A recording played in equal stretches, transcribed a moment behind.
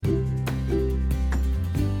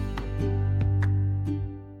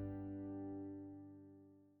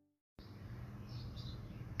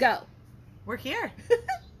Go. We're here.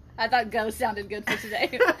 I thought go sounded good for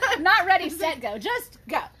today. Not ready, set, go. Just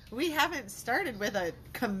go. We haven't started with a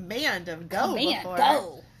command of go before.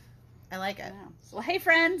 Go. I like it. Wow. So, hey,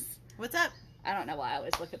 friends. What's up? I don't know why I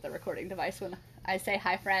always look at the recording device when I say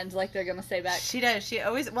hi, friends, like they're going to say back. She does. She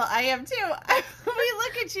always, well, I am too. We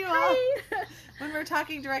look at you all when we're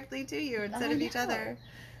talking directly to you instead of each other.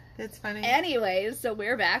 It's funny. Anyways, so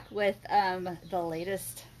we're back with the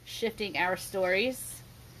latest Shifting Our Stories.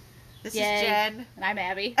 This is Jen. And I'm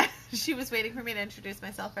Abby. She was waiting for me to introduce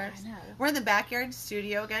myself first. I know. We're in the backyard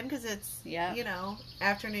studio again because it's, you know,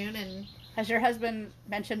 afternoon and... Has your husband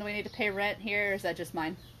mentioned we need to pay rent here, or is that just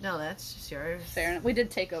mine? No, that's just yours. Fair enough. We did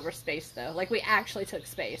take over space, though. Like, we actually took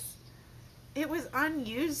space. It was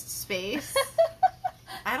unused space.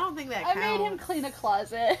 I don't think that counts. I made him clean a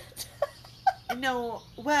closet. No,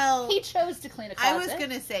 well... He chose to clean a closet. I was going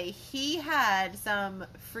to say, he had some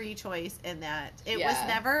free choice in that. It was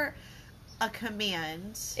never a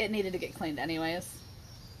command. It needed to get cleaned anyways.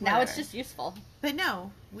 Whatever. Now it's just useful. But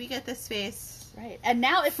no, we get this space... Right. And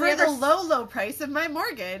now if for we ever... the low price of my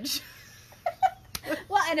mortgage.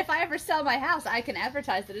 Well, and if I ever sell my house, I can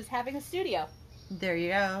advertise it as having a studio. There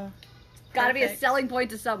you go. Got to be a selling point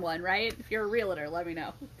to someone, right? If you're a realtor, let me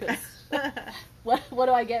know. What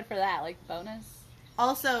do I get for that? Like, bonus?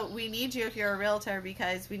 Also, we need you if you're a realtor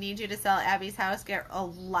because we need you to sell Abby's house, get a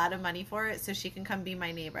lot of money for it so she can come be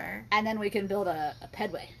my neighbor. And then we can build a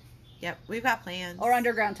pedway. Yep, we've got plans. Or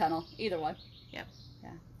underground tunnel. Either one. Yep.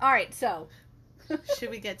 Yeah. All right, so... Should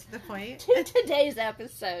we get to the point? To today's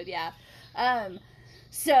episode, yeah.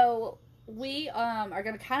 So we are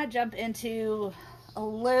going to kind of jump into a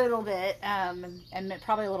little bit, and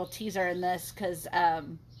probably a little teaser in this, because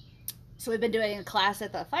so we've been doing a class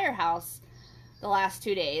at the firehouse the last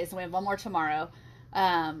 2 days, and we have one more tomorrow,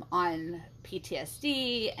 on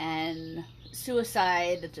PTSD and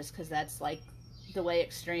suicide, just because that's like the way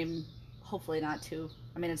extreme, hopefully not too...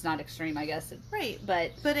 I mean, it's not extreme, I guess. Right.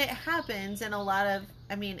 But it happens in a lot of,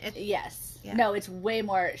 I mean... Yes. Yeah. No, it's way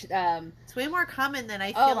more... it's way more common than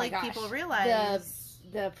I feel like people realize.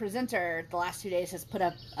 The presenter, the last 2 days, has put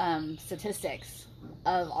up statistics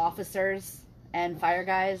of officers and fire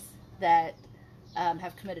guys that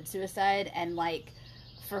have committed suicide. And, like,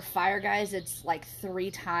 for fire guys, it's, like,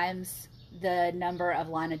 3 times the number of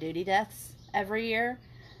line-of-duty deaths every year.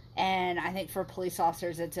 And I think for police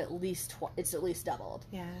officers, it's at least doubled.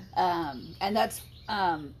 Yeah. And that's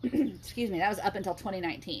excuse me, that was up until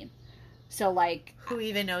 2019. So like, who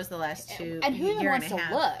even knows the last 2 and who even wants to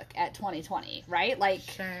half? look at 2020, right? Like,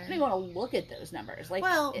 sure. Who do you want to look at those numbers? Like,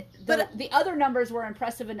 well, the other numbers were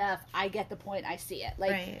impressive enough. I get the point. I see it.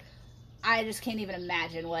 Like, right. I just can't even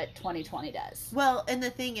imagine what 2020 does. Well, and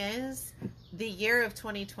the thing is, the year of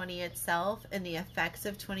 2020 itself and the effects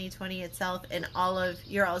of 2020 itself and all of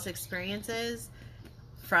your all's experiences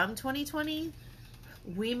from 2020,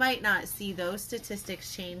 we might not see those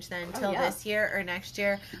statistics change then until this year or next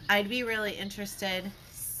year. I'd be really interested,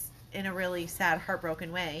 in a really sad,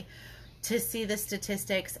 heartbroken way, to see the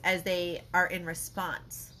statistics as they are in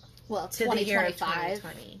response to the year of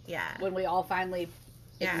 2020. Yeah. When we all finally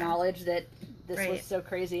acknowledge that this was so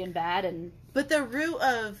crazy and bad. And but the root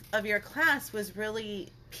of your class was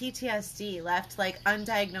really PTSD, left like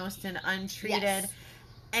undiagnosed and untreated,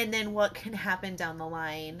 and then what can happen down the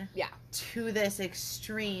line to this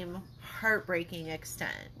extreme heartbreaking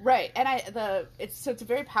extent. Right. And it's a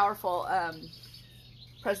very powerful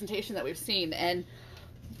presentation that we've seen, and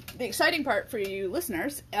the exciting part for you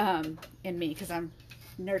listeners, and me, because I'm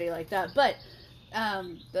nerdy like that, but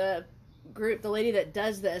the lady that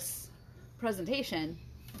does this presentation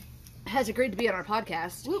has agreed to be on our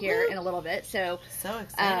podcast here in a little bit. So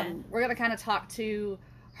excited. We're going to kind of talk to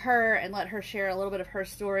her and let her share a little bit of her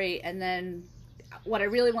story. And then what I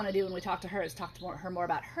really want to do when we talk to her is talk to her more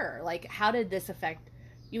about her. Like, how did this affect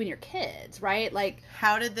you and your kids, right? Like,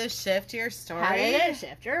 how did this shift your story? How did it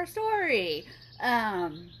shift your story? I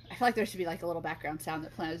feel like there should be like a little background sound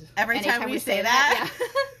that plays every time we say that.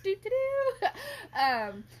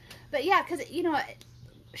 Yeah. But yeah, because, you know,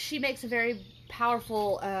 she makes a very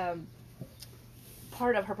powerful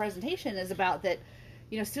part of her presentation is about that,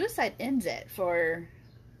 you know, suicide ends it for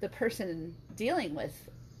the person dealing with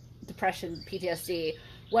depression, PTSD,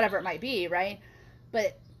 whatever it might be, right?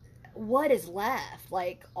 But what is left?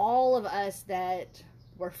 Like, all of us that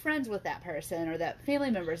were friends with that person or that family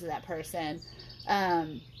members of that person,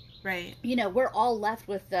 right? You know, we're all left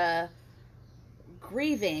with the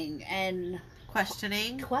grieving and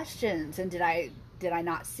questions. And did I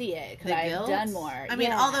not see it? Could I have done more? I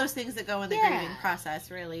mean, all those things that go in the grieving process,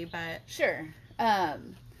 really. But sure.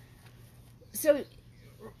 So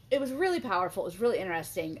it was really powerful. It was really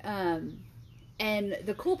interesting. And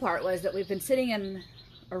the cool part was that we've been sitting in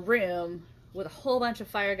a room with a whole bunch of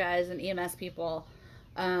fire guys and EMS people,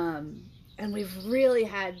 and we've really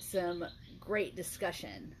had some great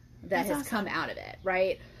discussion that has come out of it,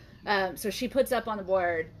 right? So she puts up on the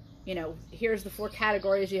board, you know, here's the 4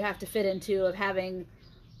 categories you have to fit into of having,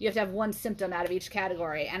 you have to have one symptom out of each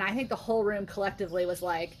category. And I think the whole room collectively was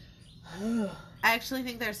like, oh. I actually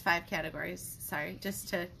think there's 5 categories. Sorry, just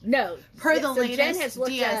to... No. Per the so latest Jen has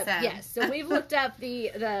looked DSM. Up, yes, so we've looked up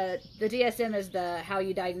the DSM is the how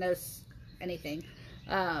you diagnose anything.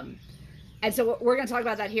 And so we're going to talk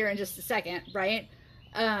about that here in just a second, right?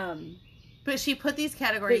 But she put these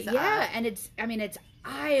categories up. Yeah, and it's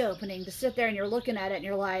eye-opening to sit there and you're looking at it and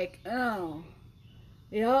you're like, oh,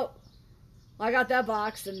 yep, I got that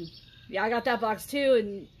box, and yeah, I got that box too,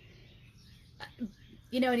 and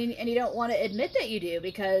you know, and you don't want to admit that you do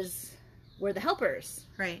because we're the helpers.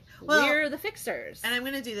 Right. Well, we're the fixers. And I'm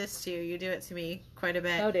going to do this too. You do it to me quite a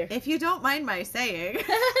bit. Oh, dear. If you don't mind my saying,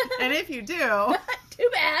 and if you do... Too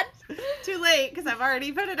bad. Too late, because I've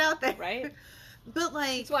already put it out there. Right? But,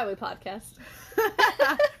 like... That's why we podcast.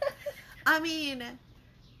 I mean,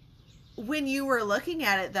 when you were looking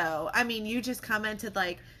at it, though, I mean, you just commented,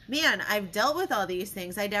 like, man, I've dealt with all these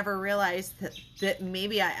things. I never realized that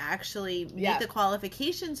maybe I actually meet the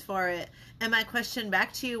qualifications for it. And my question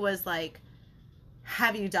back to you was, like,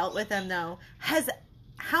 have you dealt with them, though?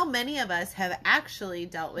 How many of us have actually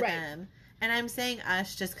dealt with them? And I'm saying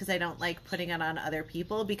us just because I don't like putting it on other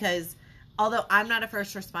people, because although I'm not a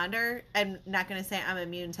first responder, I'm not going to say I'm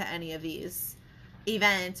immune to any of these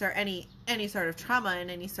events or any sort of trauma in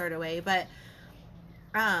any sort of way. But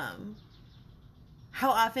how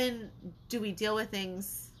often do we deal with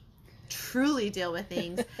things, truly deal with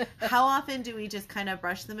things? How often do we just kind of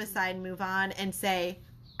brush them aside and move on and say,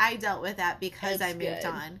 I dealt with that because I moved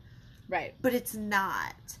on? Right. But it's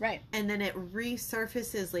not. Right. And then it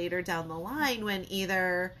resurfaces later down the line when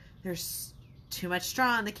either there's too much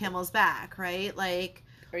straw on the camel's back, right? Like,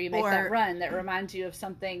 or you make that run that reminds you of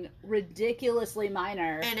something ridiculously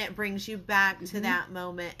minor. And it brings you back to that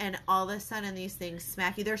moment, and all of a sudden these things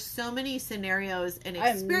smack you. There's so many scenarios and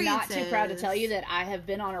experiences. I'm not too proud to tell you that I have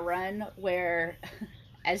been on a run where,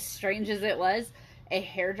 as strange as it was, a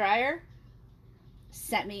hairdryer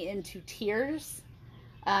sent me into tears.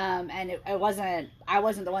 And I wasn't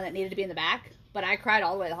the one that needed to be in the back, but I cried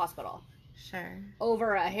all the way to the hospital. Sure.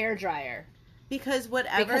 Over a hairdryer. Because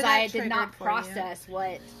I did not process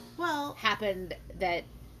what happened that...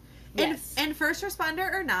 Yes. And first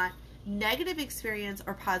responder or not, negative experience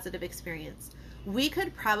or positive experience, we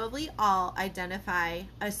could probably all identify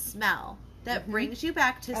a smell that brings you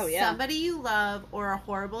back to somebody you love or a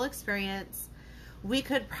horrible experience. We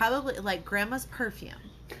could probably, like grandma's perfume.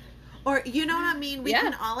 Or, you know what I mean? We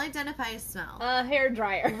can all identify a smell. A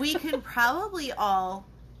hairdryer. We can probably all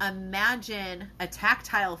imagine a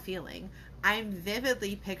tactile feeling. I'm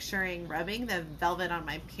vividly picturing rubbing the velvet on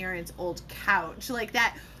my parents' old couch. Like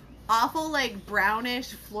that awful, like,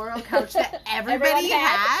 brownish floral couch that everybody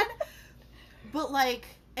had. But, like,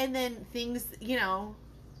 and then things, you know,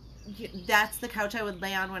 that's the couch I would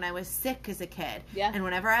lay on when I was sick as a kid. Yeah. And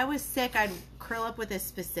whenever I was sick, I'd curl up with a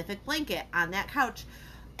specific blanket on that couch.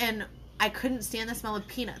 And I couldn't stand the smell of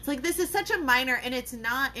peanuts. Like, this is such a minor, and it's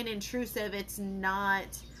not an intrusive, it's not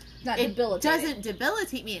debilitating. It doesn't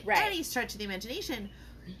debilitate me in any stretch of the imagination.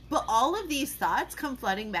 But all of these thoughts come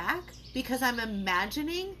flooding back because I'm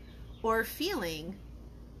imagining or feeling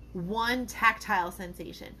one tactile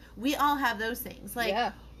sensation. We all have those things.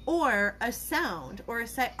 Like, or a sound or a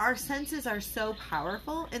sight. Our senses are so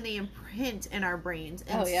powerful, and they imprint in our brains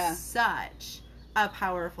in such a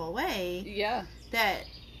powerful way that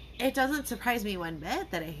it doesn't surprise me one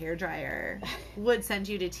bit that a hairdryer would send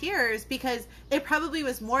you to tears, because it probably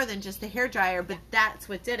was more than just a hairdryer, but that's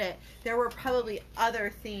what did it. There were probably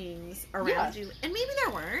other things around you, and maybe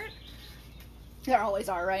there weren't. There always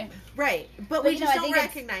are, right? Right, but we just don't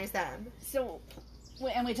recognize them. So,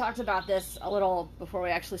 and we talked about this a little before we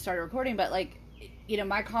actually started recording, but, like, you know,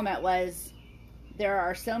 my comment was, there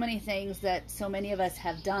are so many things that so many of us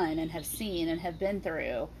have done and have seen and have been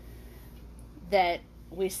through that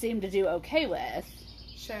we seem to do okay with.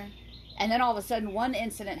 Sure. And then all of a sudden one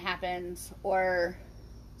incident happens or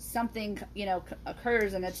something, you know,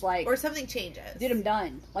 occurs, and it's like... Or something changes. Dude, I'm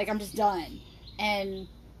done. Like, I'm just done. And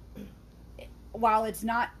while it's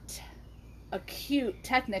not acute,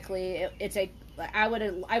 technically, it's a... I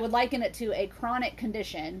would liken it to a chronic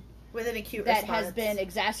condition with an acute that response. has been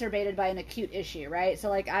exacerbated by an acute issue, right? So,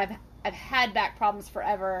 like, I've had back problems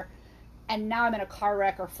forever, and now I'm in a car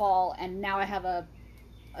wreck or fall, and now I have a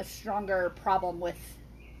stronger problem with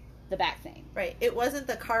the back thing. Right. It wasn't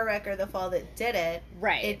the car wreck or the fall that did it.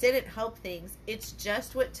 Right. It didn't help things. It's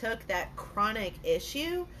just what took that chronic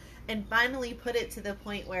issue and finally put it to the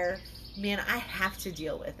point where, man, I have to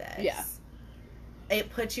deal with this. Yeah. It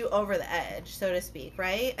puts you over the edge, so to speak,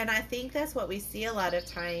 right? And I think that's what we see a lot of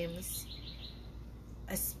times,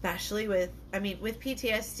 especially with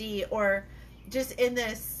PTSD or just in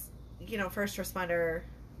this, first responder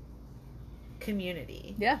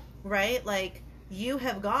community. Yeah. Right? Like, you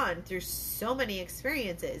have gone through so many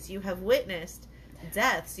experiences. You have witnessed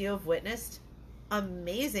deaths. You have witnessed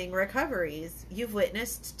amazing recoveries. You've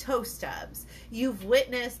witnessed toe stubs. You've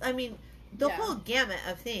witnessed, the whole gamut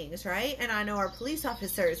of things, right? And I know our police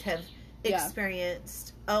officers have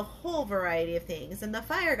experienced a whole variety of things. And the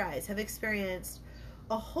fire guys have experienced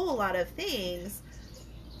a whole lot of things.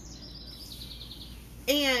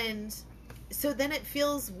 And so then it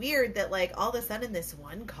feels weird that, like, all of a sudden this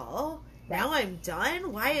one call, now I'm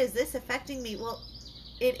done? Why is this affecting me? Well,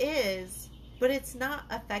 it is, but it's not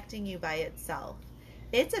affecting you by itself.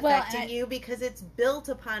 It's affecting you because it's built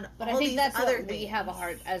upon all these other things. We have a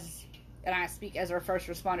hard, and I speak as a first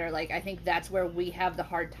responder, like, I think that's where we have the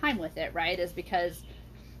hard time with it, right? Is because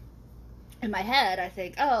in my head, I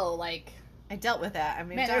think, I dealt with that.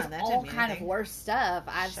 Man, there's all kind of worse stuff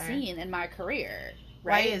I've seen in my career.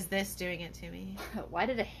 Right? Why is this doing it to me? Why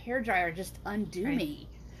did a hairdryer just undo me?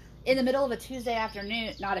 In the middle of a Tuesday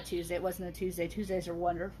afternoon. Not a Tuesday. It wasn't a Tuesday. Tuesdays are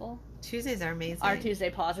wonderful. Tuesdays are amazing. Our Tuesday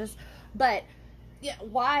pauses. But, yeah,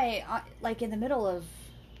 why, in the middle of,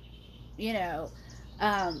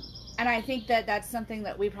 and I think that that's something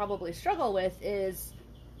that we probably struggle with is,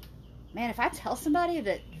 man, if I tell somebody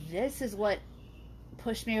that this is what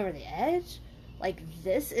pushed me over the edge, like,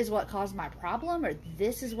 this is what caused my problem, or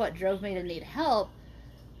this is what drove me to need help,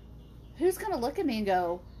 who's going to look at me and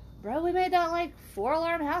go, bro, we made that,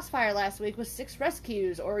 4-alarm house fire last week with 6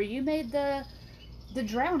 rescues, or you made the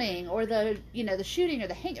drowning, or the shooting, or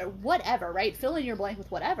the hang, or whatever, right? Fill in your blank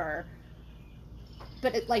with whatever.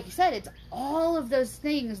 But like you said, it's all of those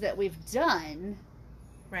things that we've done.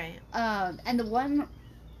 Right. And the one,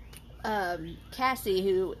 Cassie,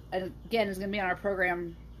 who, again, is going to be on our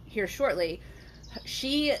program here shortly,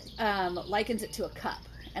 she likens it to a cup.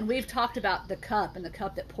 And we've talked about the cup and the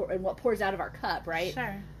cup and what pours out of our cup, right?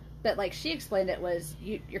 Sure. But, she explained it was,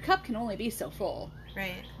 your cup can only be so full.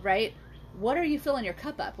 Right. Right? What are you filling your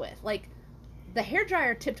cup up with? The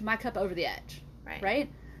hairdryer tipped my cup over the edge. Right. Right?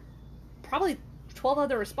 Probably 12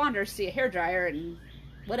 other responders see a hairdryer and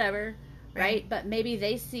whatever, right? But maybe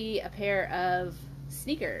they see a pair of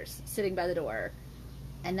sneakers sitting by the door,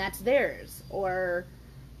 and that's theirs. Or,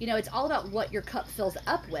 it's all about what your cup fills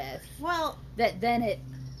up with. Well, that then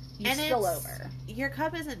you spill over. Your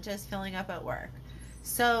cup isn't just filling up at work.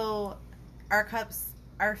 So our cups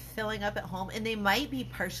are filling up at home, and they might be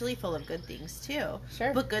partially full of good things too.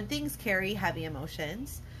 Sure. But good things carry heavy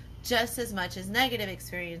emotions just as much as negative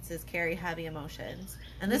experiences carry heavy emotions.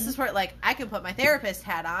 And this is where, I can put my therapist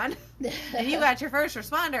hat on, and you got your first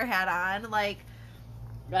responder hat on.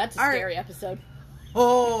 That's a scary episode.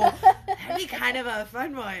 Oh, that'd be kind of a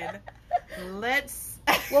fun one.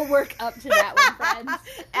 We'll work up to that one, friends.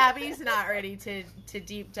 Abby's not ready to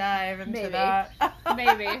deep dive into that.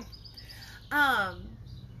 Maybe.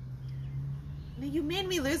 You made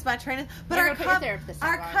me lose my train of... But our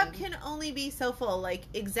cup can only be so full,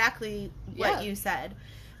 exactly what you said.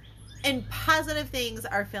 And positive things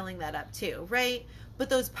are filling that up too, right? But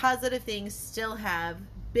those positive things still have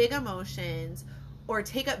big emotions or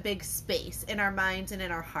take up big space in our minds and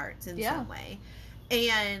in our hearts in some way.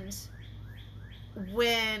 And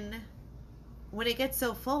when it gets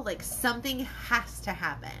so full, something has to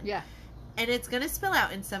happen. Yeah. And it's going to spill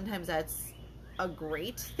out, and sometimes that's a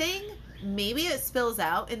great thing. Maybe it spills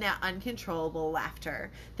out in that uncontrollable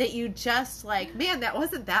laughter that you just man, that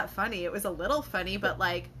wasn't that funny. It was a little funny, but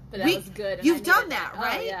that was good. You've done that,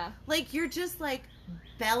 right? Oh, yeah. You're just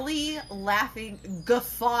belly laughing,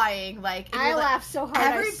 guffawing. I laugh so hard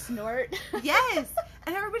I snort. Yes.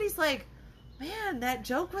 And everybody's like, man, that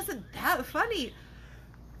joke wasn't that funny.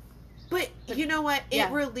 But you know what?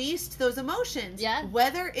 It released those emotions. Yeah.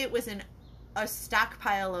 Whether it was a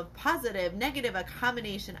stockpile of positive, negative, a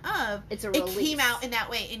combination of, it's a release. It came out in that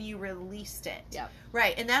way, and you released it. Yeah.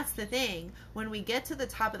 Right. And that's the thing. When we get to the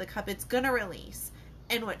top of the cup, it's going to release.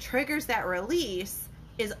 And what triggers that release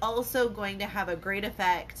is also going to have a great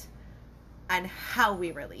effect on how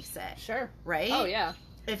we release it. Sure. Right? Oh, yeah.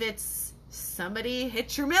 If it's somebody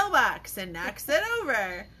hits your mailbox and knocks it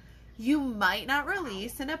over, you might not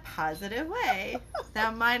release in a positive way.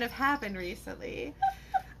 That might have happened recently.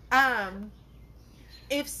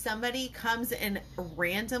 if somebody comes and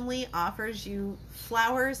randomly offers you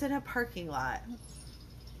flowers in a parking lot,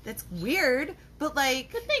 that's weird, but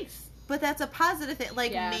like, But thanks. but that's a positive thing.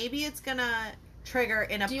 Like, Yeah. maybe it's gonna trigger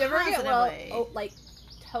in a Do you ever positive get way. like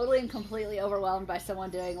totally and completely overwhelmed by someone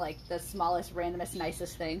doing like the smallest, randomest,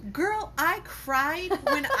 nicest thing? Girl, I cried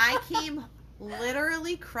when I came,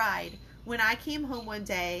 literally cried when I came home one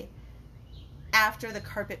day after the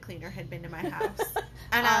carpet cleaner had been to my house.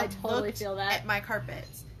 And I I totally looked feel that. at my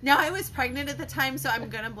carpets. Now, I was pregnant at the time, so I'm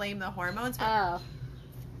going to blame the hormones. But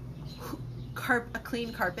Oh, a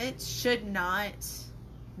clean carpet should not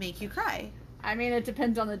make you cry. I mean, it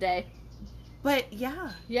depends on the day. But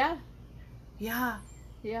yeah, Yeah,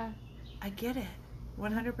 yeah, I get it.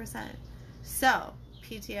 100%. So,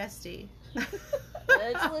 PTSD.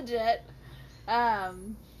 it's legit.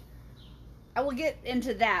 I will get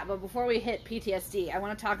into that, but before we hit PTSD, I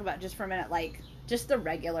want to talk about just for a minute, like, just the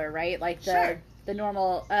regular, right? Like, Sure. the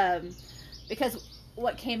normal, because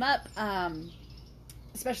what came up,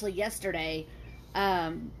 especially yesterday,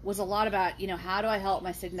 was a lot about, how do I help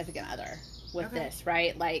my significant other with Okay. this,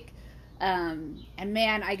 right? Like, and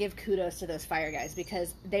man, I give kudos to those fire guys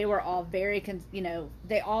because they were all very,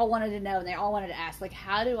 they all wanted to know and they all wanted to ask, like,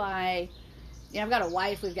 how do I, I've got a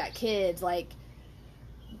wife, we've got kids, like,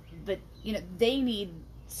 but, they need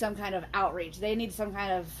some kind of outreach. They need some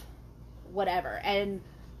kind of whatever. And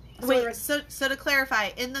so Wait, so to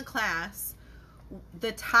clarify, in the class,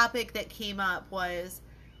 the topic that came up was,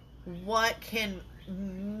 what can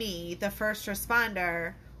me, the first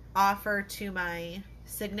responder, offer to my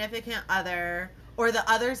significant other or the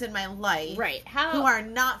others in my life, right. who are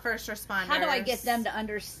not first responders? How do I get them to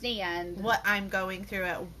understand what I'm going through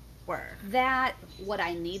at work? that, what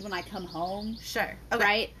I need when I come home? Sure. Okay.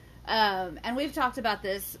 Right? And we've talked about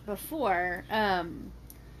this before,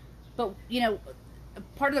 but,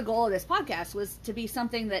 part of the goal of this podcast was to be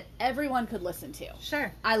something that everyone could listen to.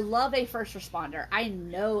 Sure. I love a first responder. I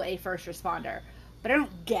know a first responder, but I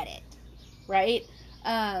don't get it, right?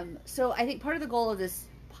 So I think part of the goal of this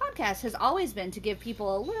podcast has always been to give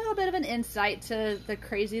people a little bit of an insight to the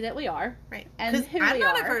crazy that we are. Right. And 'Cause who I'm we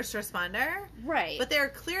not are. a first responder, Right. but they're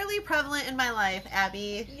clearly prevalent in my life,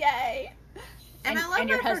 Abby. Yay! And I love and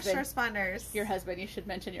my your first husband. responders. Your husband, you should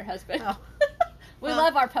mention your husband. Oh. We Well,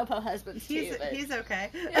 love our Popo husbands too. He's But, he's okay.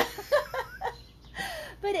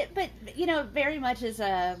 but very much is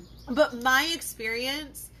a But my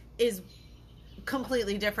experience is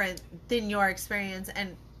completely different than your experience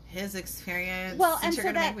and his experience. Well, since and you're so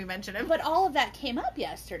gonna that, make me mention him. but all of that came up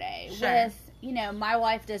yesterday Sure. with, my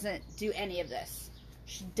wife doesn't do any of this.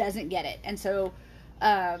 She doesn't get it. And so,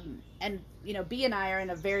 and, B and I are in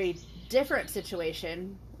a very different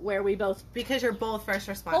situation where we both because you're both first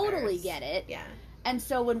responders. totally get it. Yeah. And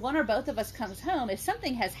so when one or both of us comes home, if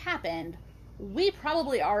something has happened, we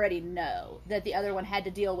probably already know that the other one had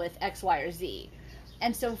to deal with X, Y, or Z.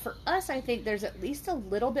 And so for us, I think there's at least a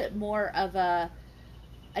little bit more of a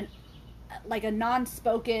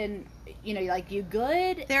non-spoken, like, you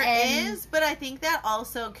good? There And- is, but I think that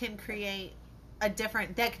also can create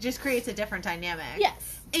that just creates a different dynamic.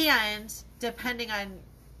 Yes. And depending on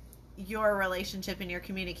your relationship and your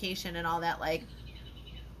communication and all that, like,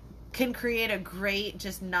 can create a great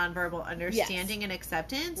just nonverbal understanding and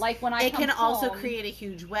acceptance. Like when I it come can also home- create a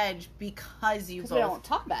huge wedge because you Because we don't both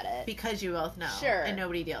talk about it. because you both know. Sure. And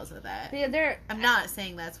nobody deals with it. They're, I'm not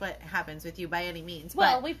saying that's what happens with you by any means.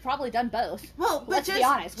 well, but, we've probably done both. but let's just, be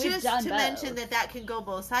honest, we've just done to both. mention that can go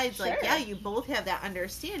both sides. Like, Sure. yeah, you both have that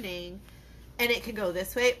understanding, and it can go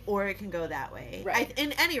this way or it can go that way. Right.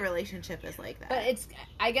 In any relationship is like that. But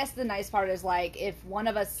I guess the nice part is, like, if one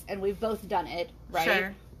of us, and we've both done it, right?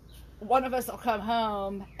 Sure. One of us will come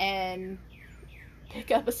home and pick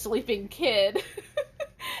up a sleeping kid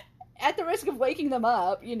at the risk of waking them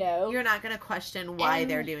up, You're not going to question why And-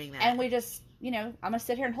 they're doing that. And we just, I'm going to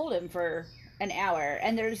sit here and hold him for an hour.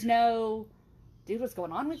 And there's no, dude, what's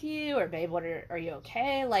going on with you? Or, babe, are you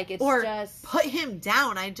okay? Like, it's or just. put him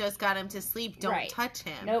down. I just got him to sleep. Don't Right. touch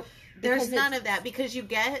him. Nope. There's because none it's- of that because you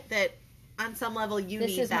get that on some level you This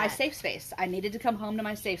need is that. my safe space. I needed to come home to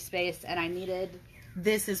my safe space, and I needed.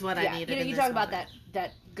 This is what I needed. in You this talk about moment.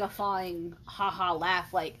 that guffawing ha-ha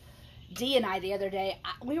laugh. Like, Dee and I the other day,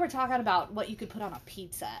 we were talking about what you could put on a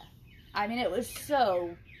pizza. I mean, it was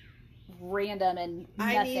so random and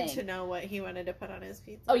nothing. I need to know what he wanted to put on his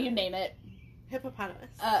pizza. Oh, you name it. Hippopotamus.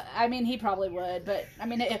 I mean, he probably would, but I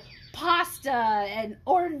mean, pasta and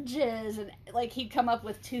oranges, and like he'd come up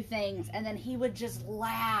with two things, and then he would just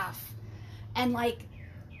laugh, and like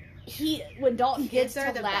when Dalton Kids gets are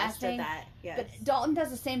to the best at laughing, that. Yes. But Dalton does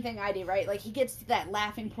the same thing I do, right? Like, he gets to that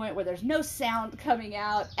laughing point where there's no sound coming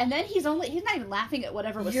out, and then he's not even laughing at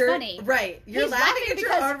whatever was funny. Right. You're He's laughing at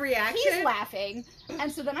your own reaction. He's laughing,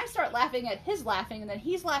 and so then I start laughing at his laughing, and then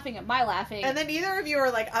he's laughing at my laughing. And then neither of you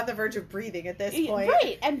are, like, on the verge of breathing at this point.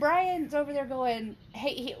 Right. And Brian's over there going,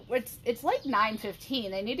 hey, it's like 9:15.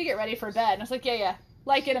 They need to get ready for bed. And I was like, yeah.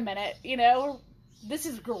 Like, in a minute, you know? This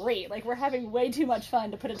is great. Like, we're having way too much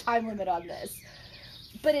fun to put a time limit on this.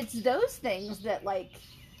 But it's those things that, like,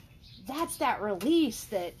 that's that release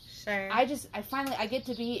that Sure. I get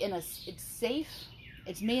to be it's safe,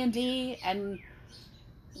 it's me and Dee, and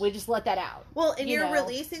we just let that out. Well, and you're know?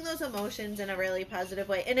 releasing those emotions in a really positive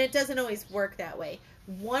way. And it doesn't always work that way.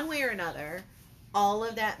 One way or another, all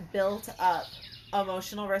of that built up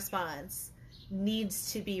emotional response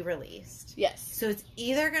needs to be released. Yes. So it's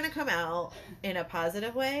either going to come out in a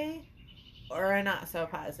positive way or a not so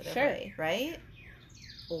positive way, right?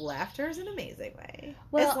 Laughter is an amazing way.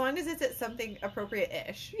 Well, as long as it's at something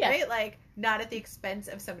appropriate-ish, yeah. right? Like, not at the expense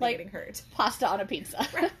of somebody Like, getting hurt. Pasta on a pizza.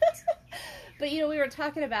 Right. But, you know, we were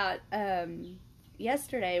talking about,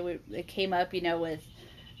 yesterday, it came up, you know, with,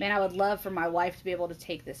 man, I would love for my wife to be able to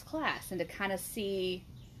take this class and to kind of see,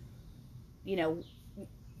 you know,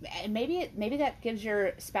 and maybe that gives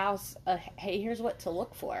your spouse hey, here's what to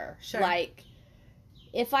look for. Sure. Like,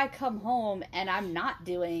 if I come home and I'm not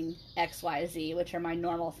doing XYZ, which are my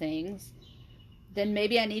normal things, then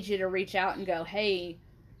maybe I need you to reach out and go, hey,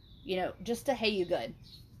 you know, just to, hey, you good?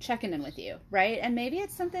 Checking in with you, right? And maybe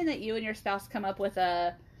it's something that you and your spouse come up with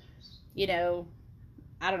you know,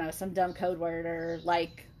 I don't know, some dumb code word or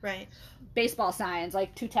like Right. baseball signs,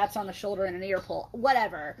 like 2 taps on the shoulder and an ear pull,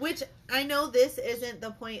 whatever. Which, I know this isn't the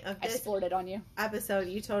point of I this splurted on you. episode.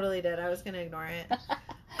 You totally did. I was going to ignore it.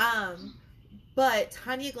 But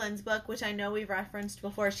Tanya Glenn's book, which I know we've referenced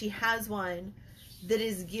before, she has one that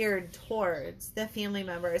is geared towards the family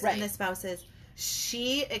members and the spouses.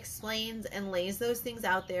 She explains and lays those things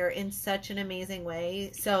out there in such an amazing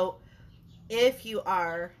way. So if you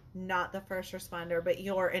are not the first responder, but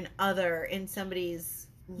you're an other in somebody's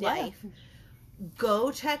life,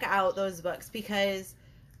 go check out those books, because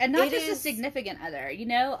and not just a significant other, you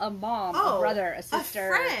know, a mom, a brother, a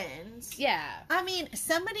sister, a friend. Yeah. I mean,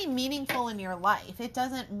 somebody meaningful in your life. It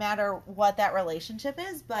doesn't matter what that relationship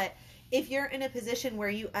is, but if you're in a position where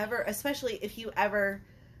you ever, especially if you ever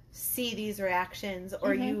see these reactions,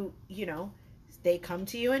 or you know, they come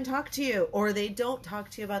to you and talk to you, or they don't talk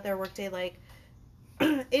to you about their workday, like,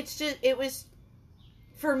 it was,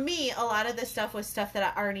 for me, a lot of this stuff was stuff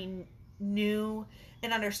that I already knew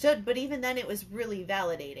and understood, but even then it was really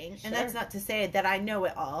validating. Sure. And that's not to say that I know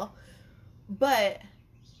it all, but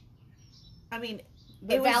I mean,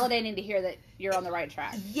 But validating to hear that you're on the right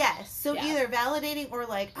track. Yes. So either validating or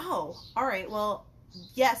like, oh, all right, well,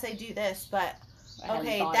 yes, I do this, but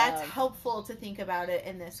okay, that's helpful to think about it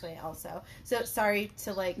in this way also. So sorry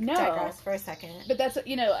to digress for a second. But that's,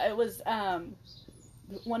 you know, it was,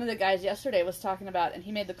 one of the guys yesterday was talking about, and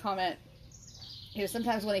he made the comment, you know,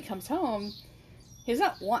 sometimes when he comes home, he does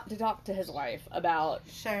not want to talk to his wife about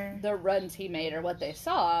the runs he made or what they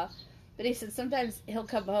saw. But he said sometimes he'll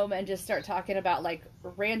come home and just start talking about, like,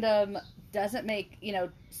 random, doesn't make, you know,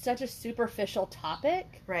 such a superficial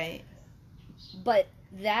topic. Right. But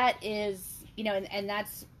that is, you know, and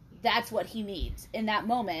that's what he needs in that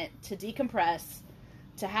moment to decompress,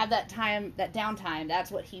 to have that time, that downtime.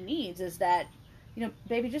 That's what he needs, is that, you know,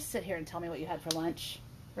 baby, just sit here and tell me what you had for lunch.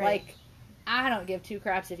 Right. Like, I don't give 2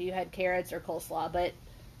 craps if you had carrots or coleslaw, but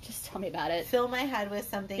just tell me about it. Fill my head with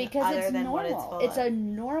something because other it's than normal. what it's full It's of. a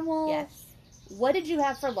normal. Yes. What did you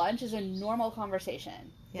have for lunch is a normal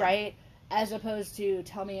conversation, right? As opposed to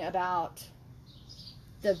tell me about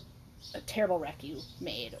the terrible wreck you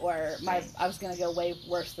made, or I was going to go way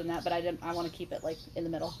worse than that, but I want to keep it like in the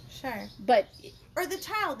middle. Sure. But or the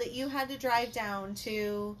child that you had to drive down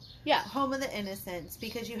to Home of the Innocents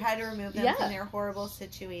because you had to remove them from their horrible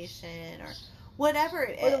situation, or whatever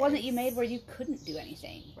it is. Or the one that you made where you couldn't do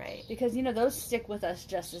anything. Right. Because, you know, those stick with us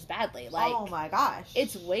just as badly. Like, oh my gosh.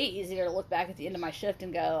 It's way easier to look back at the end of my shift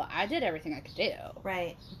and go, I did everything I could do.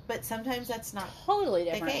 Right. But sometimes that's not totally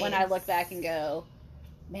different when I look back and go,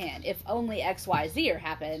 man, if only XYZ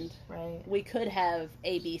happened, we could have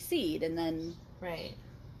ABC'd, and then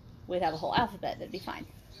we'd have a whole alphabet and it'd be fine.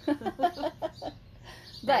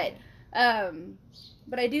 But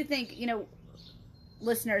I do think, you know,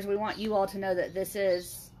 listeners, we want you all to know that this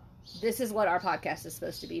is what our podcast is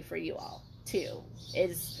supposed to be for you all too,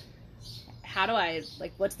 is how do I,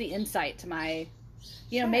 like, what's the insight to my,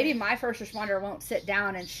 you know, maybe my first responder won't sit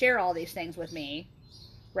down and share all these things with me,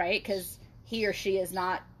 right? Because he or she is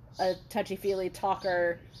not a touchy-feely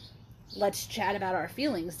talker let's chat about our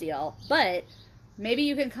feelings deal. But maybe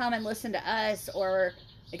you can come and listen to us, or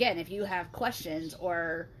again, if you have questions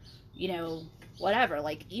or, you know, whatever,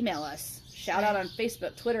 like email us, shout out on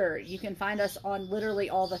Facebook, Twitter. You can find us on literally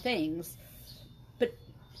all the things. But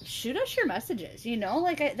shoot us your messages, you know,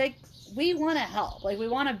 like we want to help. Like, we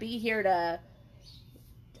want to be here to,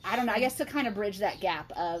 I don't know, I guess to kind of bridge that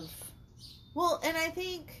gap of. Well, and I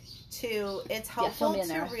think too, it's helpful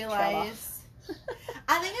to realize.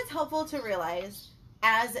 I think it's helpful to realize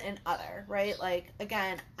as an other, right? Like,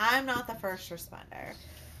 again, I'm not the first responder,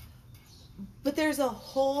 but there's a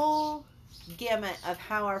whole gamut of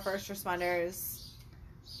how our first responders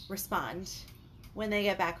respond when they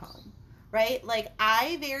get back home, right? Like,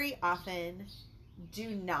 I very often do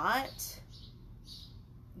not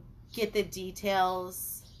get the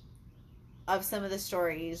details of some of the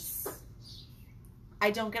stories. I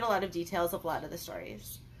don't get a lot of details of a lot of the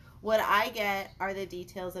stories. What I get are the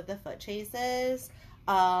details of the foot chases,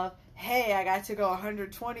 of, hey, I got to go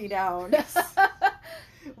 120 down.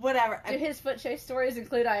 Whatever. Do his foot chase stories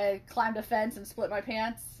include I climbed a fence and split my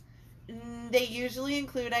pants? They usually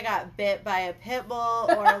include I got bit by a pit bull,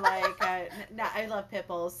 or like I love pit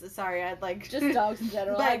bulls. Sorry, I'd like just dogs in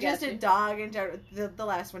general. But just a dog in general. The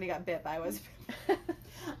last one he got bit by was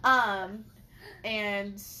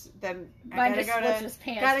and then Mine I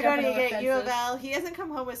gotta go to get U of L. He hasn't come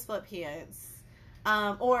home with split pants.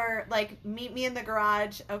 Or like, meet me in the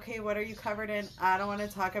garage. Okay, what are you covered in? I don't want to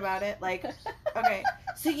talk about it. Like, okay,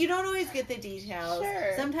 so you don't always get the details.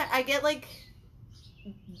 Sure. Sometimes I get like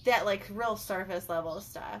that, like real surface level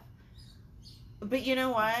stuff. But you know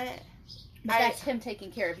what? That's him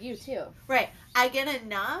taking care of you too. Right. I get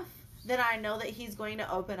enough that I know that he's going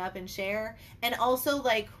to open up and share. And also,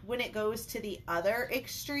 like, when it goes to the other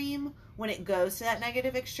extreme, when it goes to that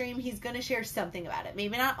negative extreme, he's going to share something about it.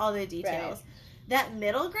 Maybe not all the details. Right. That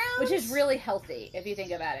middle ground, which is really healthy if you think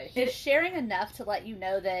about it. He's sharing enough to let you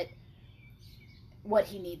know that what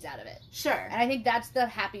he needs out of it. Sure. And I think that's the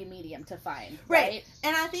happy medium to find. Right.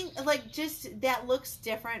 And I think, like, just that looks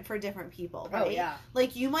different for different people, right? Oh, yeah.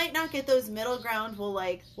 Like, you might not get those middle ground,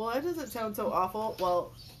 that doesn't sound so awful.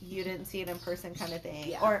 Well, you didn't see it in person kind of thing.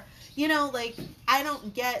 Yeah. Or, you know, like, I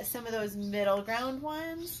don't get some of those middle ground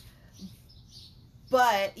ones.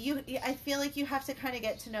 But I feel like you have to kind of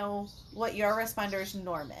get to know what your responder's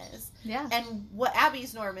norm is. Yeah. And what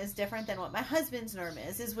Abby's norm is different than what my husband's norm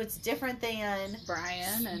is what's different than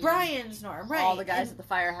Brian's norm, right? All the guys at the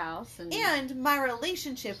firehouse. And my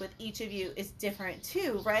relationship with each of you is different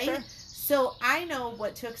too, right? Sure. So I know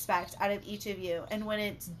what to expect out of each of you. And when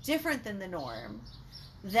it's different than the norm,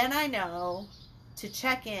 then I know to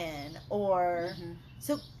check in or... Mm-hmm.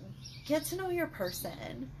 So get to know your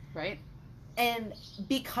person. Right. And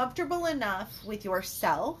be comfortable enough with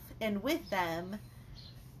yourself and with them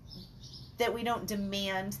that we don't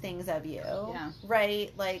demand things of you. Yeah.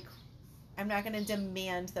 Right? Like, I'm not going to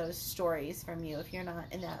demand those stories from you if you're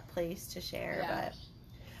not in that place to share.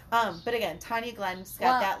 Yeah. But again, Tanya Glenn's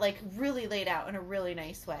got that, like, really laid out in a really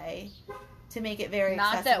nice way to make it very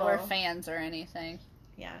accessible. Not that we're fans or anything.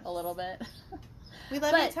 Yeah. A little bit. We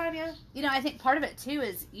love you, Tanya. You know, I think part of it, too,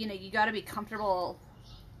 is, you know, you got to be comfortable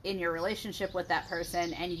in your relationship with that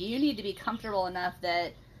person, and you need to be comfortable enough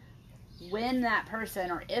that when that person,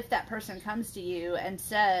 or if that person comes to you and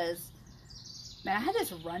says, man, I had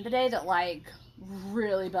this run today that, like,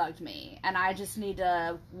 really bugged me, and I just need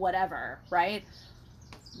to whatever, right?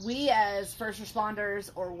 We as first responders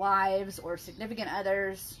or wives or significant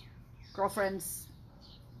others, girlfriends,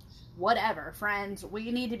 whatever, friends,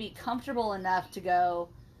 we need to be comfortable enough to go,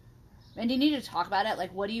 and you need to talk about it.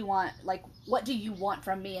 Like, what do you want? Like, what do you want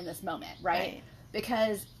from me in this moment, right?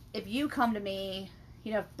 Because if you come to me,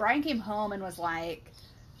 you know, if Brian came home and was like,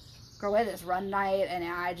 girl, we had this run night, and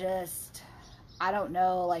I don't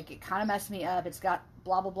know, like, it kind of messed me up. It's got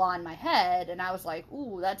blah, blah, blah in my head. And I was like,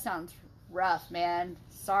 ooh, that sounds rough, man.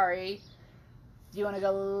 Sorry. Do you want to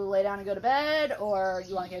go lay down and go to bed? Or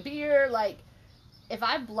you want to get a beer? Like, if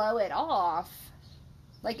I blow it off,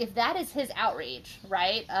 like, if that is his outrage,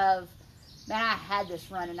 right, of, man, I had this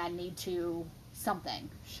run and I need to something.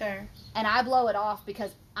 Sure. And I blow it off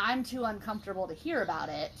because I'm too uncomfortable to hear about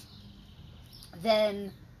it,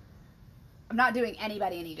 then I'm not doing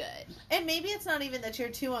anybody any good. And maybe it's not even that you're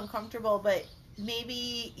too uncomfortable, but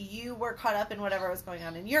maybe you were caught up in whatever was going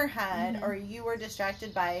on in your head, or you were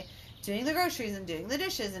distracted by doing the groceries and doing the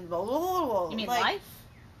dishes and blah, blah, blah, blah. You mean life?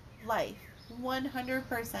 Life.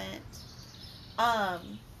 100%.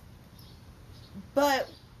 But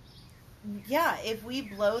yeah, if we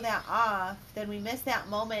blow that off, then we miss that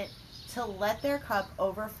moment to let their cup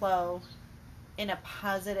overflow in a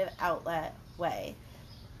positive outlet way.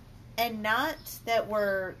 And not that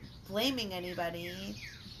we're blaming anybody,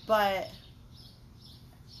 but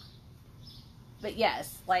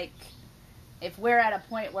yes, like, if we're at a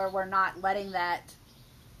point where we're not letting that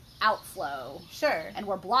outflow, sure, and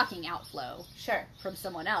we're blocking outflow sure, from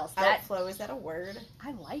someone else, outflow, is that a word?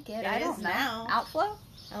 I like it. It I don't is know. now. Outflow?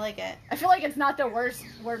 I like it. I feel like it's not the worst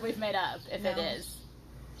word we've made up, if it is.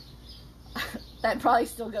 That probably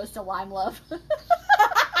still goes to lime love.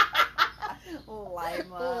 Lime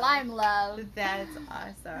love. Lime love. That's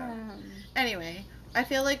awesome. Anyway, I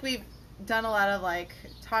feel like we've done a lot of, like,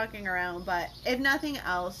 talking around, but if nothing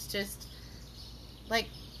else, just, like,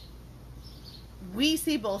 we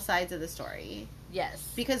see both sides of the story.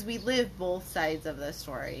 Yes. Because we live both sides of the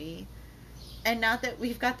story. And not that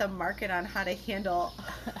we've got the market on how to handle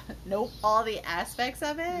Nope. all the aspects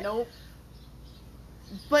of it. Nope.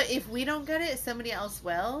 But if we don't get it, somebody else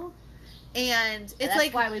will. And it's that's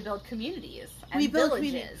like, why we build communities and we build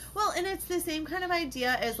villages. community. Well, and it's the same kind of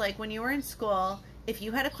idea as, like, when you were in school, if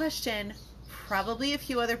you had a question, probably a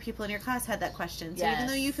few other people in your class had that question. So even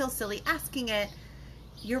though you feel silly asking it,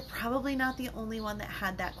 you're probably not the only one that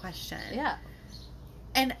had that question. Yeah.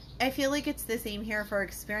 And I feel like it's the same here for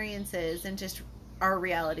experiences and just our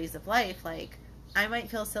realities of life. Like, I might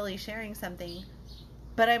feel silly sharing something,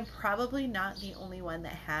 but I'm probably not the only one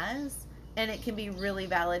that has. And it can be really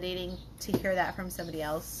validating to hear that from somebody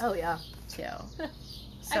else. Oh, yeah. Too.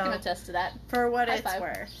 I can attest to that. For what High it's five.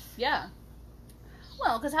 worth. Yeah.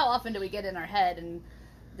 Well, because how often do we get in our head and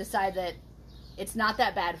decide that it's not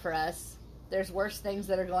that bad for us? There's worse things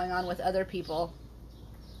that are going on with other people.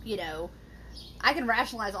 You know, I can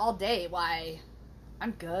rationalize all day why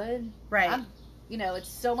I'm good. Right. It's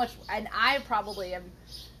so much, and I probably am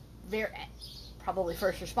probably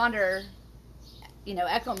first responder,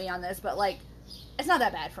 echo me on this, but, like, it's not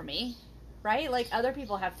that bad for me, right? Like, other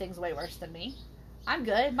people have things way worse than me. I'm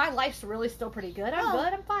good. My life's really still pretty good. I'm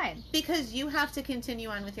good. I'm fine. Because you have to continue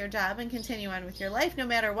on with your job and continue on with your life, no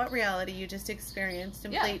matter what reality you just experienced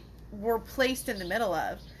and were placed in the middle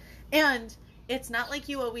of. And it's not like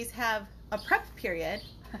you always have a prep period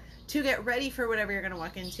to get ready for whatever you're going to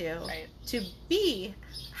walk into. Right. To be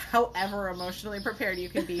however emotionally prepared you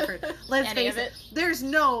can be for, let's Any face of it, there's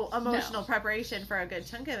no emotional preparation for a good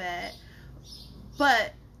chunk of it.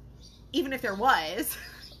 But even if there was,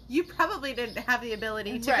 you probably didn't have the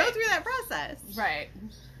ability to go through that process. Right.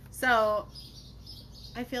 So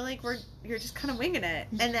I feel like you're just kind of winging it.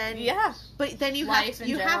 And then but then you have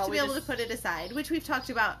to be able to put it aside, which we've talked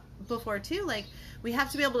about before too. Like, we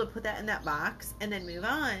have to be able to put that in that box and then move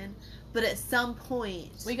on. But at some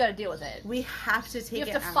point, we got to deal with it. We have to take it out.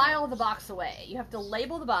 You have to file the box away. You have to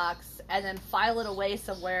label the box and then file it away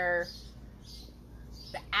somewhere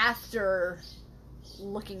after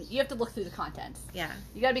looking. You have to look through the contents. Yeah.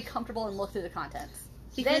 You got to be comfortable and look through the contents.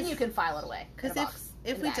 Because, then you can file it away. Because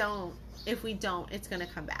if we don't, it's going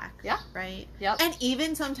to come back. Yeah. Right? Yep. And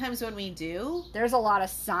even sometimes when we do, there's a lot of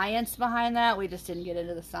science behind that. We just didn't get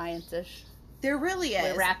into the science-ish. There really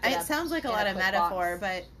is. It sounds like a lot of metaphor,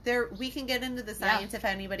 box. but we can get into the science if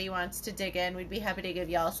anybody wants to dig in. We'd be happy to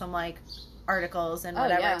give y'all some, like, articles and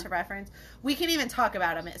whatever to reference. We can even talk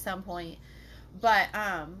about them at some point. But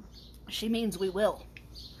she means we will.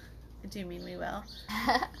 I do mean we will.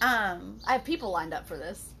 I have people lined up for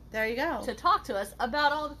this. There you go. To talk to us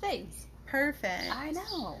about all the things. Perfect. I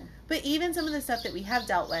know. But even some of the stuff that we have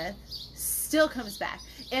dealt with still comes back.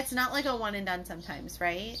 It's not like a one and done sometimes,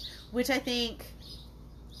 right? Which I think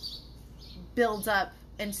builds up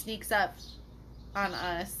and sneaks up on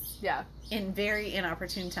us. Yeah. In very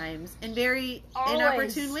inopportune times. In very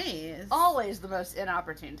inopportune ways. Always the most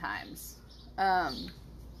inopportune times. And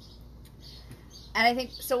I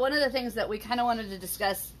think, so one of the things that we kind of wanted to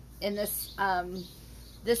discuss in this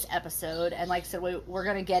this episode, and like I said, we're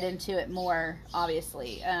going to get into it more,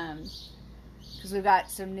 obviously, because we've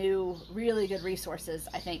got some new, really good resources,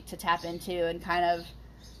 I think, to tap into and kind of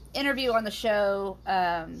interview on the show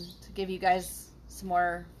to give you guys some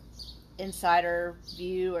more insider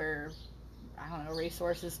view or, I don't know,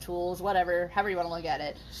 resources, tools, whatever, however you want to look at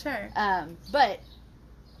it. Sure. But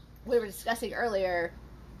we were discussing earlier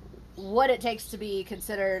what it takes to be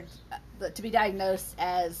considered, to be diagnosed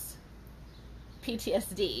as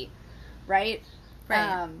PTSD, right?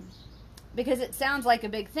 Right. Because it sounds like a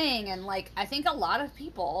big thing, and, like, I think a lot of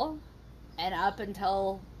people, and up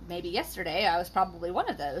until maybe yesterday, I was probably one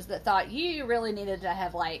of those that thought you really needed to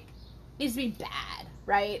have, like, needs to be bad,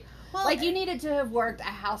 right? Well, like, you needed to have worked a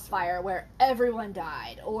house fire where everyone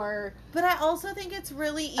died, or... But I also think it's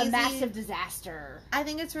really easy... A massive disaster. I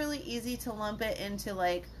think it's really easy to lump it into,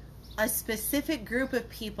 like, a specific group of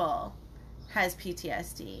people has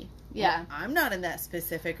PTSD. Yeah. Well, I'm not in that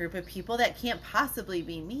specific group of people. That can't possibly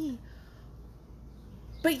be me.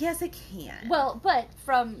 But yes, it can. Well, but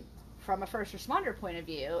from a first responder point of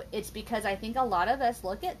view, it's because I think a lot of us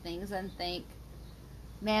look at things and think,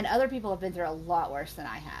 man, other people have been through a lot worse than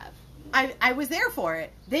I have. I was there for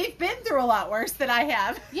it. They've been through a lot worse than I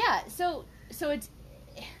have. Yeah, so it's,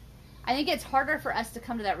 I think it's harder for us to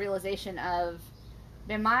come to that realization of,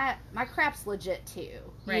 man, my crap's legit too,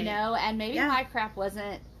 Right. you know, and maybe Yeah. my crap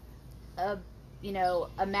wasn't a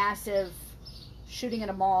massive shooting in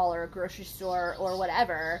a mall or a grocery store or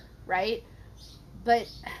whatever, right? But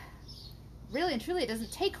really and truly, it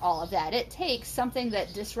doesn't take all of that. It takes something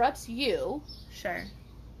that disrupts you, Sure.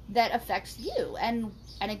 that affects you, and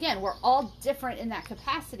again, we're all different in that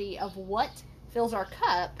capacity of what fills our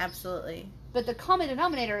cup. Absolutely. But the common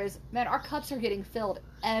denominator is, man, our cups are getting filled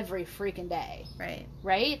every freaking day, Right.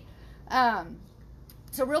 right?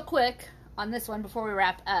 So real quick on this one before we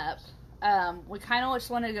wrap up, we kind of just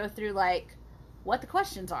want to go through like what the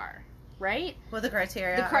questions are, right? What the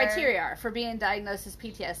criteria The are. criteria are for being diagnosed as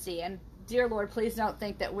PTSD. And dear Lord, please don't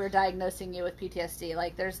think that we're diagnosing you with PTSD.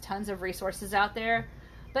 Like, there's tons of resources out there,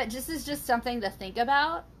 but this is just something to think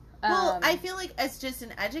about. Well, I feel like it's just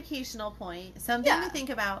an educational point, something Yeah. to think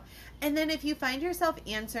about. And then if you find yourself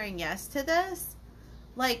answering yes to this,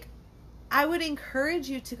 like, I would encourage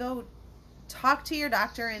you to go talk to your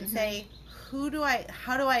doctor and say, how do I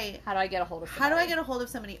get a hold of somebody? how do I get a hold of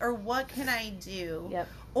somebody, or what can I do? Yep.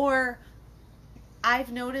 Or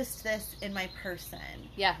I've noticed this in my person,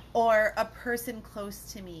 Yeah. or a person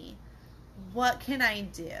close to me. What can I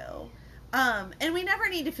do? And we never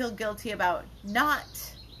need to feel guilty about not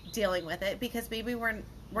dealing with it, because maybe we're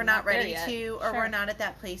not there ready yet. to, or Sure. we're not at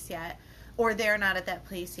that place yet, or they're not at that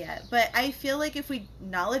place yet. But I feel like if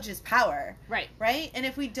knowledge is power, Right. right? And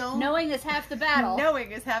if we don't, Knowing is half the battle.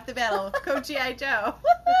 knowing is half the battle. Coach G.I. Joe.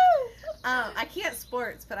 I can't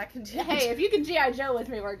sports, but I can do. Hey, if you can G.I. Joe with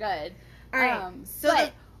me, we're good. All right.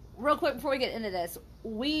 But real quick before we get into this,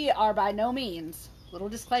 we are by no means, little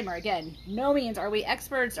disclaimer again, no means are we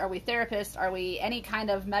experts, are we therapists, are we any kind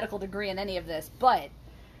of medical degree in any of this. But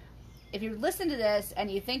if you listen to this and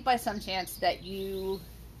you think by some chance that you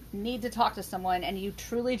need to talk to someone and you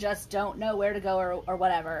truly just don't know where to go or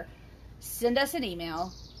whatever, send us an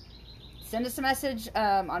email, send us a message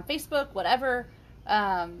on Facebook, whatever.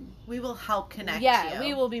 we will help connect Yeah, you.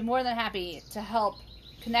 we will be more than happy to help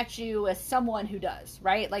connect you with someone who does,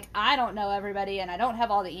 right? Like, I don't know everybody and I don't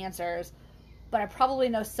have all the answers, but I probably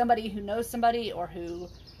know somebody who knows somebody or who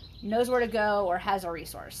knows where to go or has a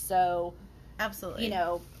resource. So, Absolutely. you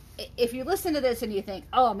know, if you listen to this and you think,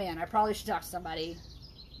 oh man, I probably should talk to somebody,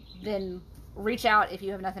 then reach out if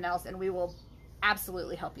you have nothing else and we will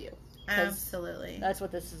absolutely help you. 'Cause Absolutely. That's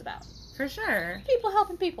what this is about. For sure. People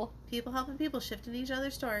helping people. People helping people, shifting each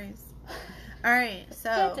other's stories. All right. Da,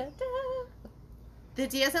 So da, da. the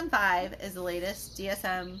DSM-5 is the latest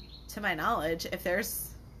DSM to my knowledge. If there's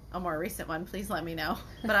a more recent one, please let me know.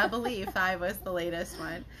 But I believe 5 was the latest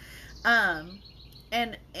one.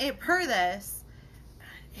 And per this,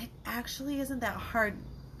 it actually isn't that hard,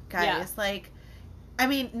 guys. Yeah. Like, I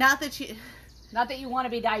mean, not that you... Not that you want to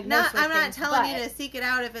be diagnosed with I'm not things, telling you but- to seek it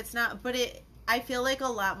out if it's not, but I feel like a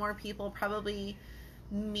lot more people probably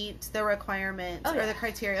meet the requirements Oh, or yeah. the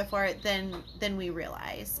criteria for it than we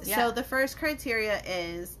realize. Yeah. So the first criteria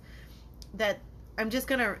is that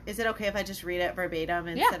is it okay if I just read it verbatim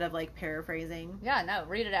instead of like paraphrasing? Yeah, no,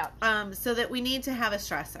 read it out. So that we need to have a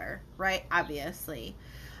stressor, right? Obviously.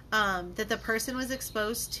 That the person was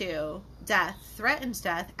exposed to death, threatened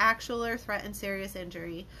death, actual or threatened serious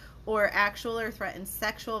injury, or actual or threatened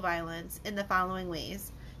sexual violence in the following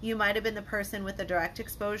ways. You might have been the person with the direct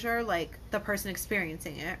exposure, like the person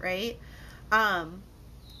experiencing it, right?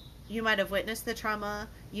 You might have witnessed the trauma.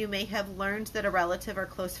 You may have learned that a relative or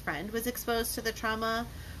close friend was exposed to the trauma,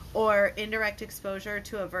 or indirect exposure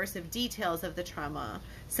to aversive details of the trauma,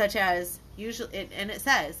 such as usually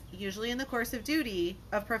in the course of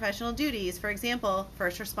professional duties, for example,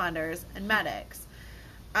 first responders and medics.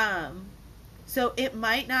 So it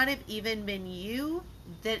might not have even been you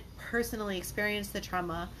that personally experienced the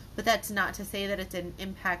trauma, but that's not to say that it didn't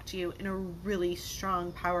impact you in a really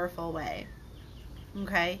strong, powerful way.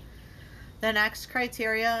 Okay? The next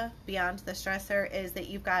criteria beyond the stressor is that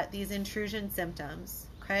you've got these intrusion symptoms.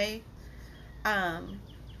 Okay?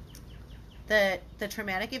 That the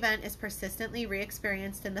traumatic event is persistently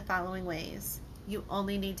re-experienced in the following ways. You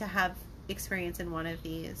only need to have experience in one of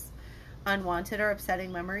these. Unwanted or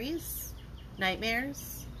upsetting memories,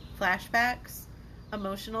 nightmares, flashbacks,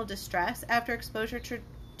 emotional distress after exposure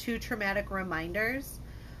to traumatic reminders,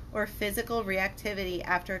 or physical reactivity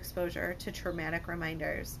after exposure to traumatic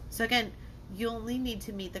reminders. So again, you only need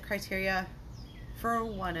to meet the criteria for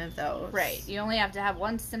one of those. Right. You only have to have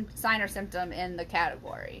one sign or symptom in the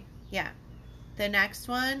category. Yeah. The next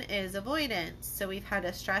one is avoidance. So we've had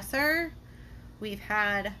a stressor. We've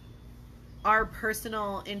had our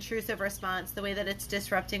personal intrusive response, the way that it's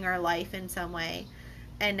disrupting our life in some way.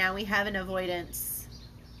 And now we have an avoidance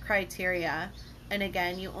criteria. And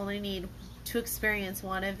again, you only need to experience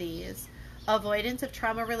one of these. Avoidance of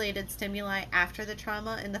trauma-related stimuli after the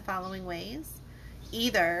trauma in the following ways.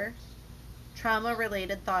 Either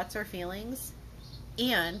trauma-related thoughts or feelings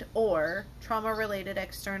and or trauma-related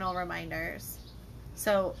external reminders.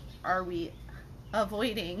 So are we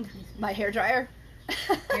avoiding My hairdryer?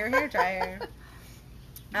 your hairdryer?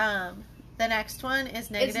 The next one is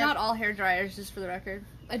negative. It's not all hair dryers, just for the record.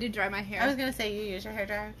 I do dry my hair. I was going to say you use your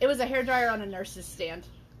hairdryer. It was a hairdryer on a nurse's stand.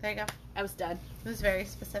 There you go. I was done. It was very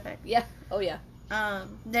specific. Yeah. Oh, yeah.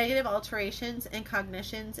 Negative alterations in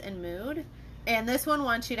cognitions and mood. And this one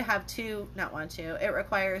wants you to have two, not want you, it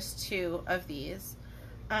requires two of these.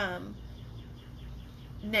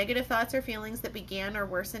 Negative thoughts or feelings that began or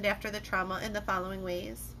worsened after the trauma in the following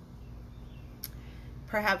ways.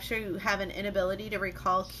 Perhaps you have an inability to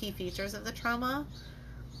recall key features of the trauma.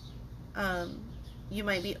 You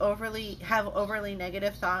might be have overly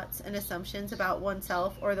negative thoughts and assumptions about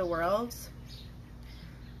oneself or the world.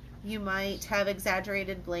 You might have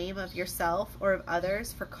exaggerated blame of yourself or of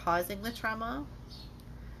others for causing the trauma.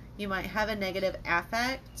 You might have a negative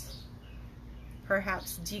affect,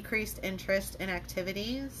 perhaps decreased interest in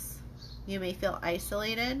activities. You may feel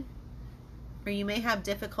isolated, or you may have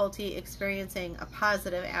difficulty experiencing a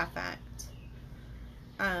positive affect.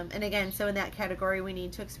 And again, so in that category, we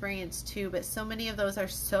need to experience two, but so many of those are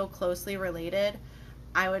so closely related.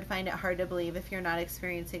 I would find it hard to believe if you're not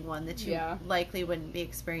experiencing one that you likely wouldn't be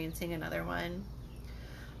experiencing another one.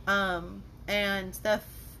 And the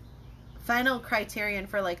final criterion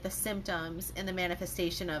for like the symptoms and the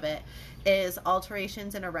manifestation of it is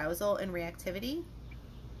alterations in arousal and reactivity.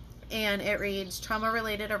 And it reads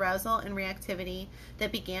trauma-related arousal and reactivity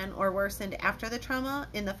that began or worsened after the trauma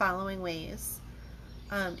in the following ways.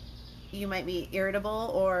 You might be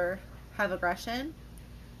irritable or have aggression,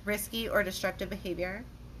 risky or destructive behavior,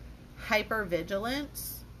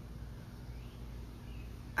 hypervigilance.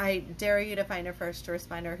 I dare you to find a first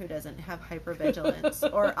responder who doesn't have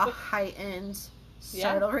hypervigilance or a heightened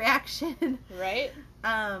startle reaction. Right?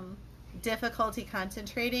 Difficulty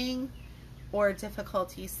concentrating or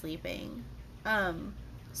difficulty sleeping.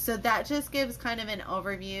 So that just gives kind of an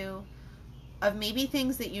overview of maybe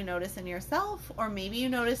things that you notice in yourself, or maybe you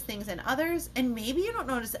notice things in others, and maybe you don't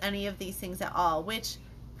notice any of these things at all, which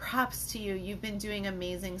props to you. You've been doing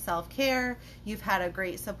amazing self-care. You've had a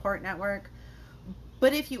great support network.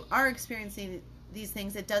 But if you are experiencing these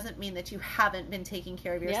things, it doesn't mean that you haven't been taking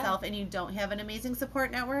care of yourself and you don't have an amazing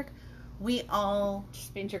support network. We all...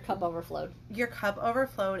 Just means your cup overflowed. Your cup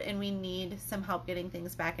overflowed, and we need some help getting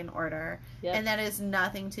things back in order. Yep. And that is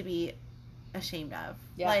nothing to be ashamed of.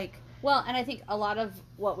 Yeah. Well, and I think a lot of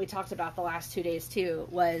what we talked about the last 2 days, too,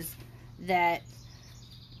 was that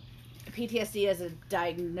PTSD as a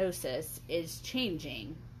diagnosis is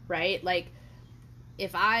changing, right? Like,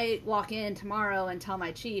 if I walk in tomorrow and tell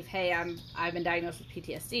my chief, hey, I've been diagnosed with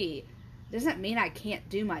PTSD, it doesn't mean I can't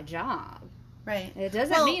do my job. Right. It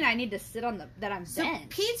doesn't mean I need to sit on that I'm bent.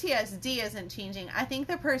 PTSD isn't changing. I think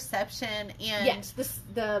the perception and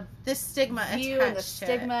the stigma view attached and the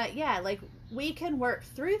stigma, like we can work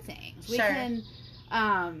through things. We can.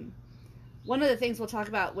 One of the things we'll talk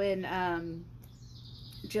about when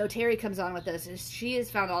Joe Terry comes on with us is she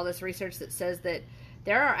has found all this research that says that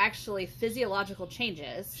there are actually physiological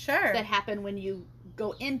changes that happen when you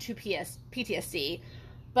go into PTSD,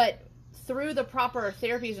 but through the proper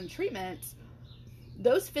therapies and treatments,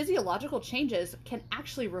 those physiological changes can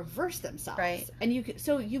actually reverse themselves. Right. And you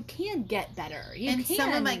can get better.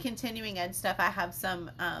 Some of my continuing ed stuff, I have some,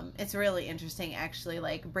 it's really interesting actually,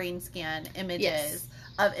 like brain scan images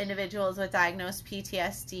of individuals with diagnosed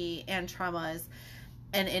PTSD and traumas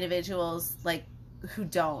and individuals like who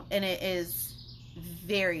don't. And it is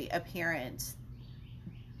very apparent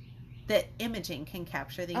that imaging can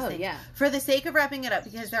capture these things. Yeah. For the sake of wrapping it up,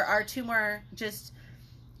 because there are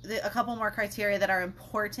a couple more criteria that are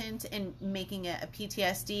important in making it a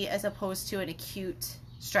PTSD as opposed to an acute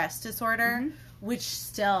stress disorder, which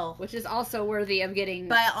is also worthy of getting.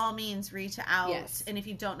 By all means, reach out. Yes. And if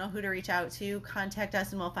you don't know who to reach out to, contact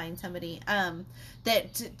us and we'll find somebody.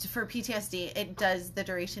 For PTSD, the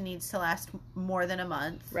duration needs to last more than a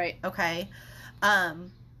month. Right. Okay.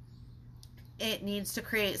 it needs to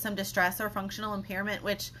create some distress or functional impairment,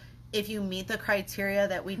 which if you meet the criteria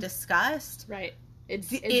that we discussed, Right. It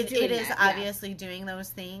it is obviously doing those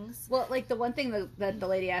things. Well, like the one thing that the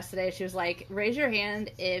lady asked today, she was like, raise your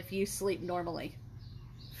hand if you sleep normally.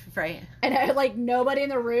 Right. And like nobody in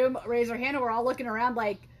the room raised their hand, and we're all looking around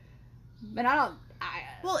like, but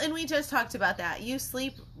well, and we just talked about that. You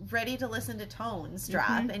sleep ready to listen to tones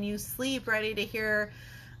drop, and you sleep ready to hear,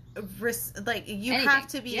 like, you anything. have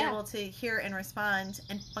to be able to hear and respond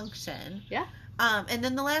and function. Yeah. And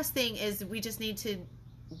then the last thing is we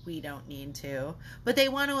don't need to, but they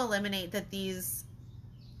want to eliminate that these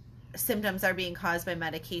symptoms are being caused by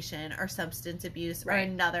medication or substance abuse or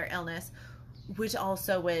another illness, which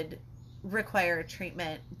also would require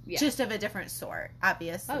treatment just of a different sort,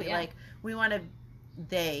 obviously. Like,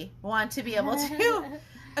 they want to be able to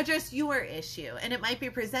address your issue, and it might be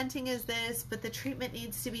presenting as this, but the treatment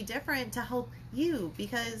needs to be different to help you,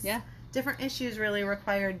 because different issues really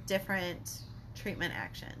require different treatment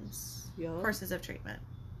actions, courses of treatment.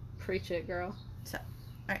 Preach it, girl. So,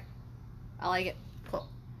 all right. I like it. Cool.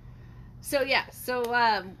 So,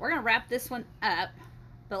 we're going to wrap this one up.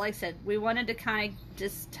 But like I said, we wanted to kind of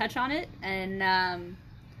just touch on it and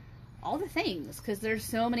all the things, because there's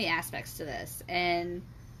so many aspects to this. And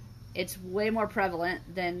it's way more prevalent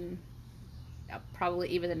than probably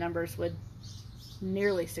even the numbers would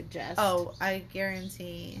nearly suggest. Oh, I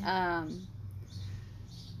guarantee.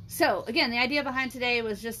 So, again, the idea behind today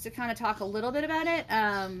was just to kind of talk a little bit about it,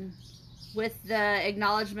 with the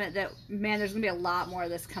acknowledgement that, man, there's going to be a lot more of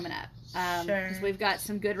this coming up. Because we've got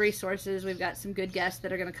some good resources, we've got some good guests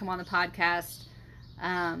that are going to come on the podcast,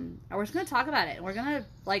 and we're just going to talk about it, and we're going to,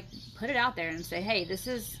 like, put it out there and say, hey,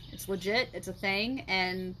 it's legit, it's a thing,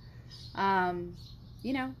 and,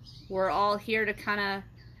 we're all here to kind of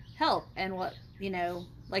help, and like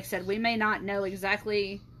I said, we may not know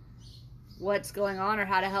exactly what's going on or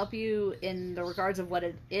how to help you in the regards of what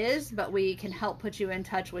it is, but we can help put you in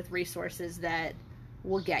touch with resources that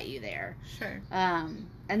will get you there. Sure.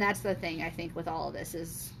 And that's the thing, I think, with all of this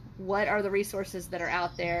is, what are the resources that are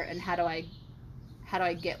out there, and how do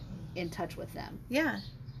I get in touch with them? Yeah,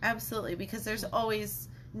 absolutely. Because there's always,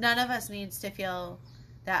 none of us needs to feel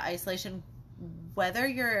that isolation, whether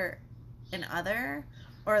you're an other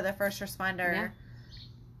or the first responder. Yeah.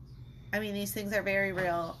 I mean, these things are very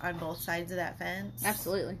real on both sides of that fence.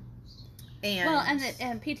 Absolutely. And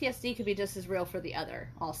and PTSD could be just as real for the other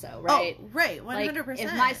also, right? Oh, right, 100%. Like,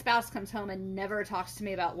 if my spouse comes home and never talks to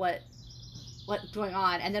me about what's going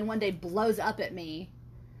on, and then one day blows up at me,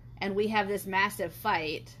 and we have this massive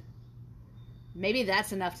fight, maybe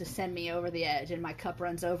that's enough to send me over the edge, and my cup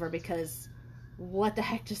runs over, because what the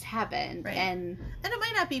heck just happened? Right. And it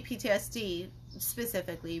might not be PTSD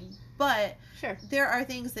specifically, but sure, there are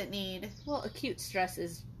things that need... Well, acute stress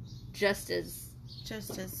is just as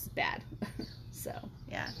bad. So,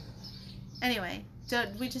 yeah. Anyway,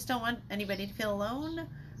 we just don't want anybody to feel alone.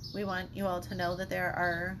 We want you all to know that there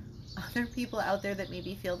are other people out there that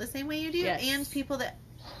maybe feel the same way you do, and people that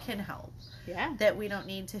can help. Yeah. That we don't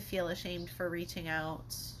need to feel ashamed for reaching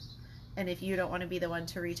out. And if you don't want to be the one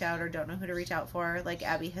to reach out or don't know who to reach out for, like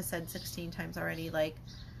Abby has said 16 times already, like,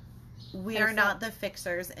 we are not the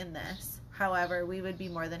fixers in this. However, we would be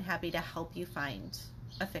more than happy to help you find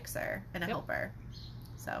a fixer and a helper.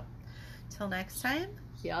 So, till next time.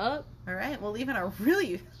 Yup. All right. We'll leave in a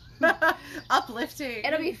really uplifting.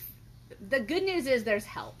 The good news is there's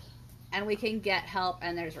help, and we can get help,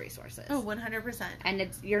 and there's resources. Oh, 100%. And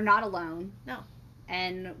you're not alone. No.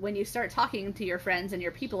 And when you start talking to your friends and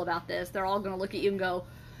your people about this, they're all going to look at you and go,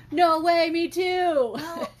 no way, me too.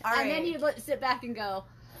 Well, and then you sit back and go,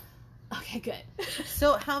 okay, good.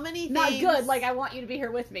 So how many things... Not good, like I want you to be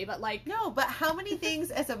here with me, but like... No, but how many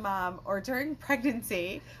things as a mom or during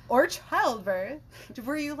pregnancy or childbirth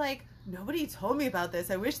were you like, nobody told me about this.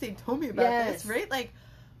 I wish they told me about this, right? Like,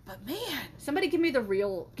 but man. Somebody give me the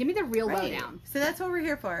real lowdown. So that's what we're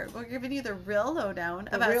here for. We're giving you the real lowdown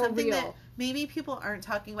about something that maybe people aren't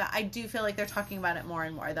talking about. I do feel like they're talking about it more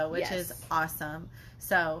and more though, which is awesome.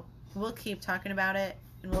 So we'll keep talking about it.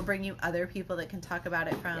 And we'll bring you other people that can talk about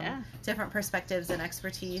it from different perspectives and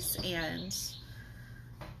expertise and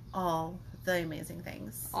all the amazing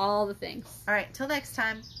things. All the things. All right. Till next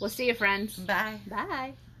time. We'll see you, friends. Bye.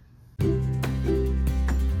 Bye.